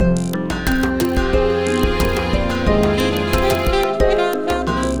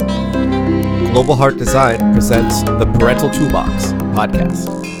Global Heart Design presents the Parental Toolbox podcast.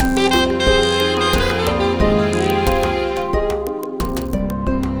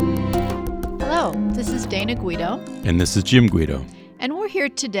 Hello, this is Dana Guido. And this is Jim Guido. And we're here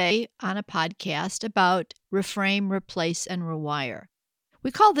today on a podcast about reframe, replace, and rewire.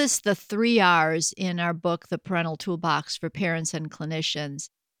 We call this the 3 R's in our book, The Parental Toolbox for Parents and Clinicians.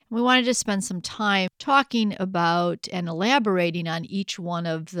 We wanted to spend some time talking about and elaborating on each one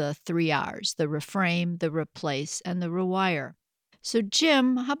of the 3 R's, the reframe, the replace, and the rewire. So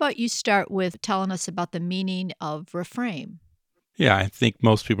Jim, how about you start with telling us about the meaning of reframe? Yeah, I think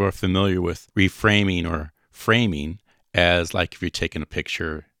most people are familiar with reframing or framing as like if you're taking a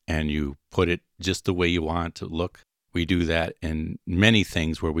picture and you put it just the way you want it to look. We do that in many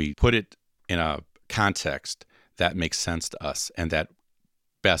things where we put it in a context that makes sense to us and that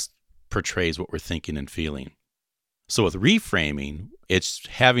best portrays what we're thinking and feeling. So with reframing, it's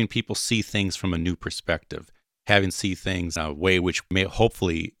having people see things from a new perspective, having see things in a way which may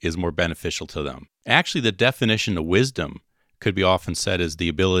hopefully is more beneficial to them. Actually, the definition of wisdom could be often said as the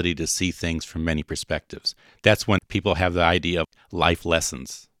ability to see things from many perspectives. That's when people have the idea of life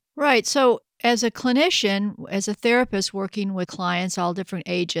lessons. Right. So as a clinician, as a therapist working with clients all different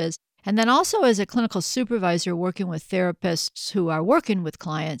ages, and then also as a clinical supervisor working with therapists who are working with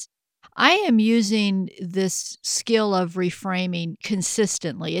clients, I am using this skill of reframing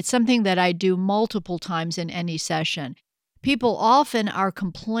consistently. It's something that I do multiple times in any session. People often are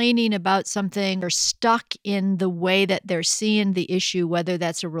complaining about something or stuck in the way that they're seeing the issue, whether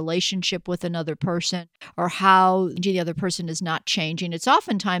that's a relationship with another person or how the other person is not changing. It's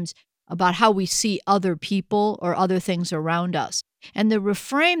oftentimes about how we see other people or other things around us. And the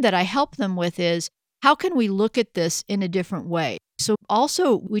reframe that I help them with is, how can we look at this in a different way? So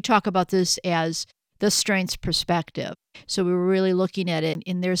also we talk about this as the strengths perspective. So we were really looking at it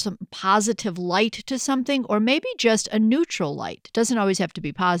and there's some positive light to something or maybe just a neutral light. It doesn't always have to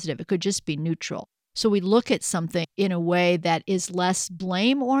be positive. It could just be neutral. So we look at something in a way that is less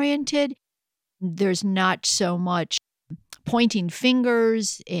blame oriented. There's not so much pointing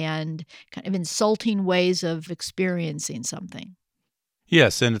fingers and kind of insulting ways of experiencing something.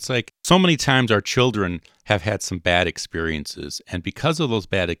 Yes, and it's like so many times our children have had some bad experiences, and because of those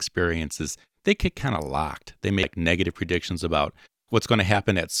bad experiences, they get kind of locked. They make negative predictions about what's going to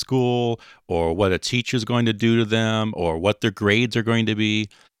happen at school or what a teacher's going to do to them or what their grades are going to be.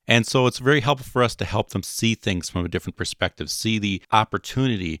 And so it's very helpful for us to help them see things from a different perspective, see the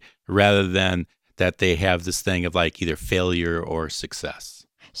opportunity rather than that they have this thing of like either failure or success.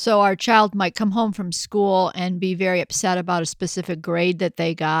 So our child might come home from school and be very upset about a specific grade that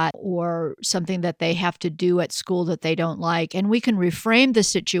they got or something that they have to do at school that they don't like. And we can reframe the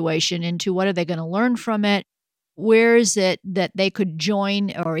situation into what are they going to learn from it? Where is it that they could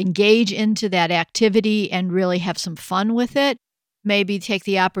join or engage into that activity and really have some fun with it? Maybe take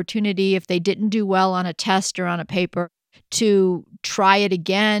the opportunity if they didn't do well on a test or on a paper to try it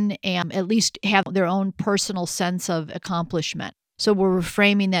again and at least have their own personal sense of accomplishment. So we're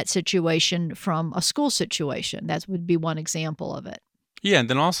reframing that situation from a school situation. That would be one example of it. Yeah, and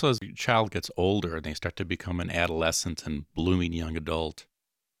then also as your child gets older and they start to become an adolescent and blooming young adult,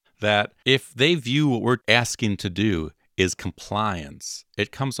 that if they view what we're asking to do is compliance,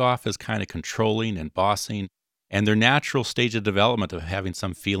 it comes off as kind of controlling and bossing, and their natural stage of development of having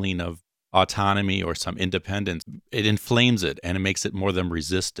some feeling of autonomy or some independence, it inflames it and it makes it more than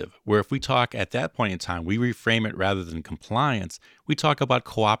resistive. Where if we talk at that point in time, we reframe it rather than compliance, we talk about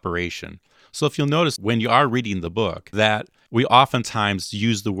cooperation. So if you'll notice when you are reading the book that we oftentimes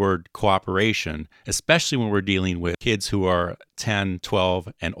use the word cooperation, especially when we're dealing with kids who are 10,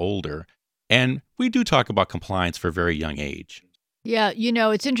 12, and older. And we do talk about compliance for a very young age. Yeah,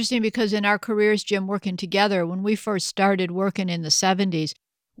 it's interesting because in our careers, Jim, working together, when we first started working in the 70s,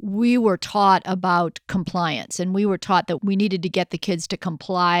 we were taught about compliance and we were taught that we needed to get the kids to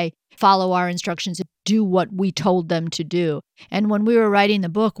comply, follow our instructions, and do what we told them to do. And when we were writing the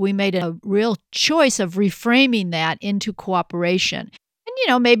book, we made a real choice of reframing that into cooperation.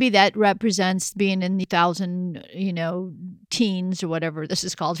 And, maybe that represents being in the 1,000, teens or whatever this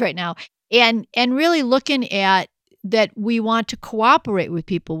is called right now. And really looking at that we want to cooperate with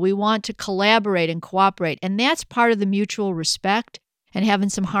people. We want to collaborate and cooperate. And that's part of the mutual respect and having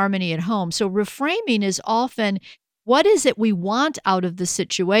some harmony at home. So reframing is often what is it we want out of the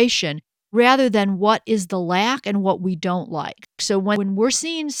situation rather than what is the lack and what we don't like. So when we're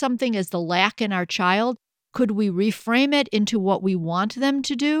seeing something as the lack in our child, could we reframe it into what we want them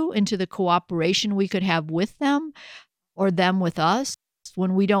to do, into the cooperation we could have with them or them with us?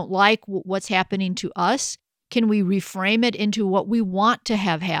 When we don't like what's happening to us, can we reframe it into what we want to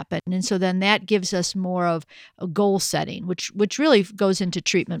have happen? And so then that gives us more of a goal setting, which really goes into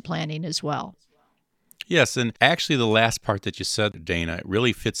treatment planning as well. Yes, and actually the last part that you said, Dana,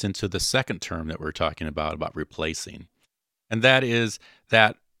 really fits into the second term that we're talking about replacing. And that is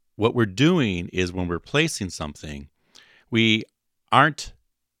that what we're doing is when we're replacing something, we aren't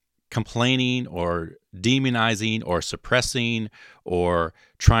complaining or demonizing or suppressing or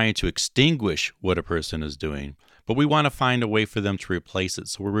trying to extinguish what a person is doing, but we want to find a way for them to replace it.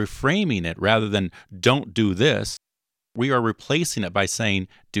 So we're reframing it rather than don't do this. We are replacing it by saying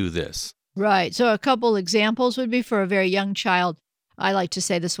do this. Right. So a couple examples would be for a very young child. I like to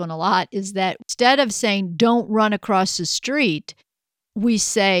say this one a lot, is that instead of saying don't run across the street, we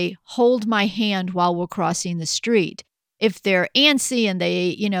say hold my hand while we're crossing the street. If they're antsy and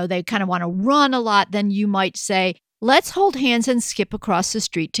they kind of want to run a lot, then you might say, let's hold hands and skip across the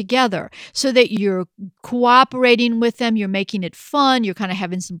street together, so that you're cooperating with them, you're making it fun, you're kind of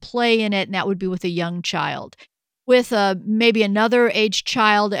having some play in it, and that would be with a young child. With maybe another age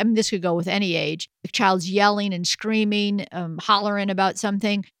child, I mean, this could go with any age, the child's yelling and screaming, hollering about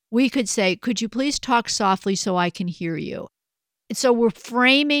something, we could say, could you please talk softly so I can hear you? So we're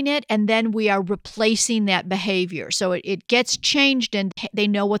framing it, and then we are replacing that behavior. So it gets changed, and they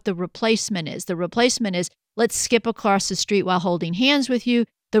know what the replacement is. The replacement is, let's skip across the street while holding hands with you.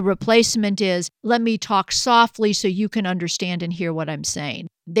 The replacement is, let me talk softly so you can understand and hear what I'm saying.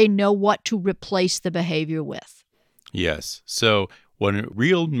 They know what to replace the behavior with. Yes. So one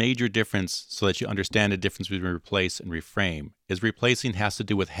real major difference, so that you understand the difference between replace and reframe, is replacing has to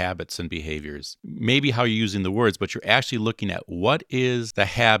do with habits and behaviors. Maybe how you're using the words, but you're actually looking at what is the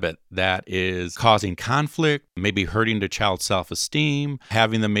habit that is causing conflict, maybe hurting the child's self-esteem,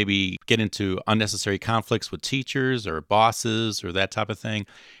 having them maybe get into unnecessary conflicts with teachers or bosses or that type of thing.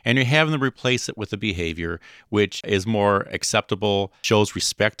 And you're having them replace it with a behavior which is more acceptable, shows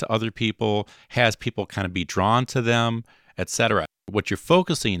respect to other people, has people kind of be drawn to them, etc. What you're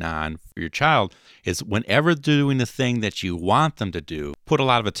focusing on for your child is whenever they're doing the thing that you want them to do, put a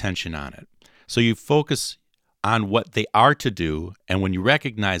lot of attention on it. So you focus on what they are to do, and when you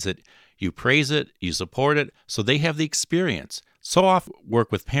recognize it, you praise it, you support it, so they have the experience. So often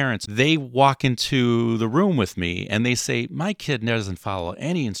work with parents, they walk into the room with me and they say, my kid doesn't follow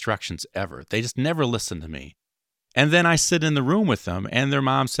any instructions ever. They just never listen to me. And then I sit in the room with them, and their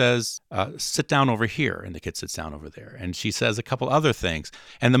mom says, sit down over here. And the kid sits down over there. And she says a couple other things.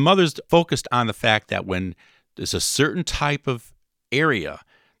 And the mother's focused on the fact that when there's a certain type of area,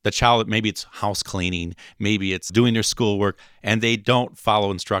 the child, maybe it's house cleaning, maybe it's doing their schoolwork, and they don't follow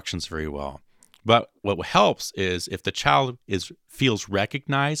instructions very well. But what helps is if the child feels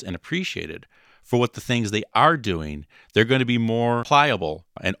recognized and appreciated for what the things they are doing, they're going to be more pliable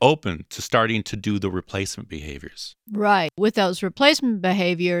and open to starting to do the replacement behaviors. Right. With those replacement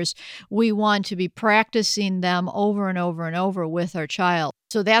behaviors, we want to be practicing them over and over and over with our child.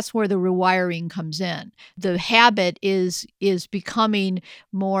 So that's where the rewiring comes in. The habit is becoming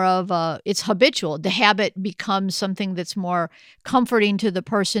more of it's habitual. The habit becomes something that's more comforting to the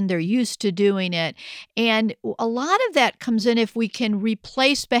person. They're used to doing it. And a lot of that comes in if we can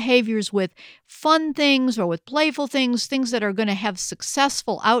replace behaviors with fun things or with playful things that are going to have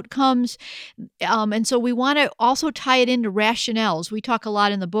successful outcomes. And so we want to also tie it into rationales. We talk a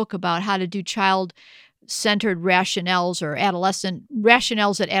lot in the book about how to do child-centered rationales or adolescent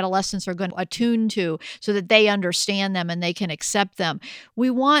rationales that adolescents are going to attune to so that they understand them and they can accept them. We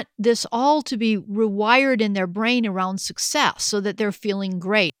want this all to be rewired in their brain around success so that they're feeling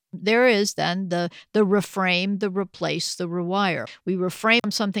great. There is then the reframe, the replace, the rewire. We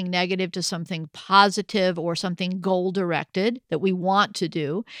reframe something negative to something positive or something goal-directed that we want to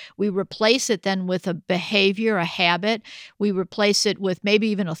do. We replace it then with a behavior, a habit. We replace it with maybe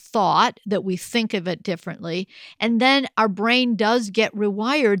even a thought that we think of it differently. And then our brain does get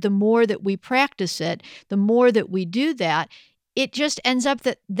rewired the more that we practice it, the more that we do that. It just ends up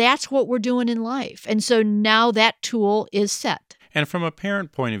that that's what we're doing in life. And so now that tool is set. And from a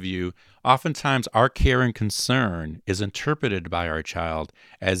parent point of view, oftentimes our care and concern is interpreted by our child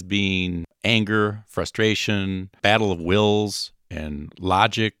as being anger, frustration, battle of wills, and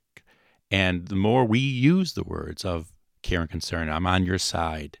logic. And the more we use the words of care and concern, I'm on your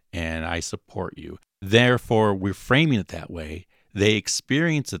side and I support you. Therefore, we're framing it that way. They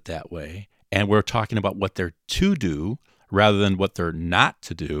experience it that way. And we're talking about what they're to do rather than what they're not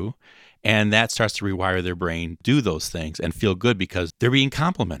to do. And that starts to rewire their brain, do those things, and feel good because they're being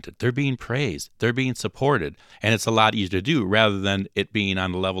complimented, they're being praised, they're being supported. And it's a lot easier to do rather than it being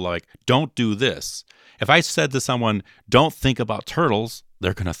on the level like, don't do this. If I said to someone, don't think about turtles,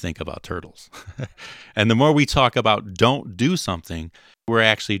 they're going to think about turtles. And the more we talk about don't do something,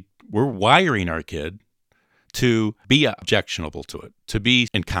 we're wiring our kid to be objectionable to it, to be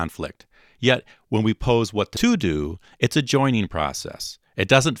in conflict. Yet when we pose what to do, it's a joining process. It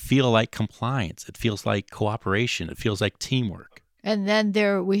doesn't feel like compliance. It feels like cooperation. It feels like teamwork. And then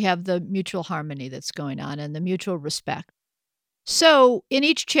there we have the mutual harmony that's going on and the mutual respect. So in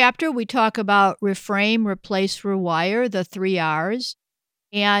each chapter, we talk about reframe, replace, rewire, the 3 R's.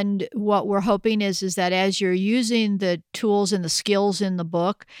 And what we're hoping is that as you're using the tools and the skills in the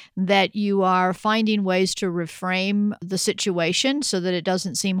book, that you are finding ways to reframe the situation so that it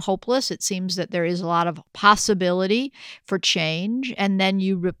doesn't seem hopeless. It seems that there is a lot of possibility for change. And then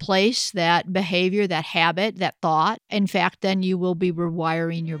you replace that behavior, that habit, that thought. In fact, then you will be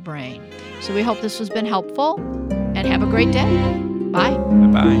rewiring your brain. So we hope this has been helpful, and have a great day. Bye.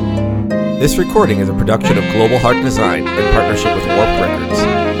 Bye-bye. This recording is a production of Global Heart Design in partnership with Warp Records.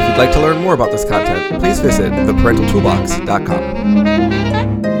 If you'd like to learn more about this content, please visit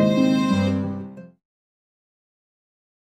theparentaltoolbox.com.